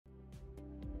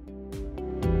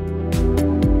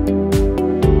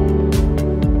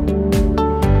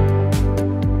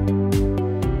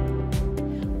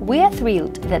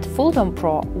that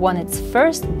Fulldome.pro won its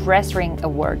first Brass Ring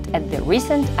Award at the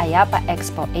recent IAAPA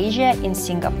Expo Asia in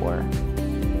Singapore.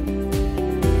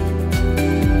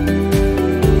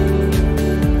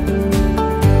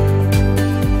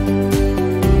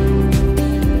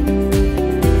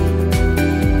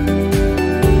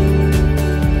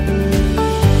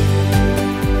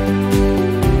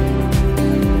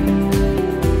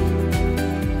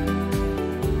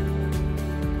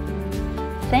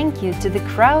 Thank you to the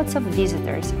crowds of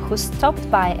visitors who stopped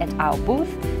by at our booth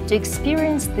to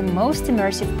experience the most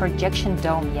immersive projection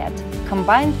dome yet,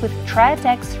 combined with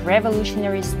Triotech's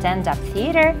revolutionary stand-up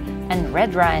theater and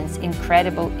Raion's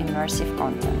incredible immersive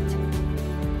content.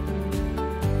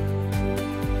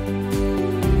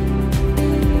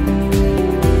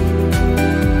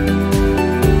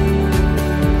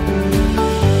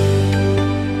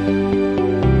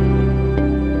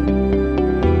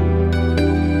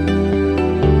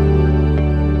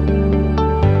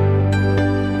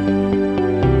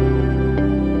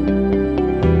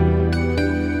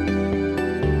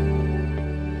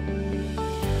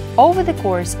 Over the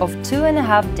course of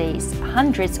 2.5 days,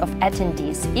 hundreds of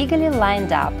attendees eagerly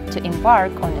lined up to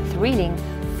embark on a thrilling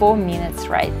 4-minute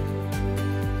ride.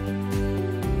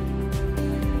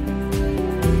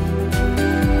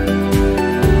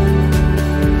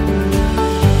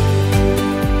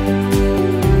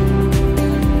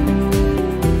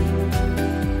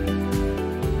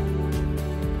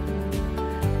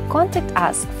 Contact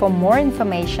us for more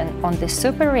information on the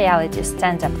Super Reality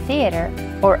Stand-Up Theater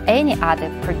or any other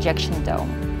projection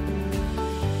dome.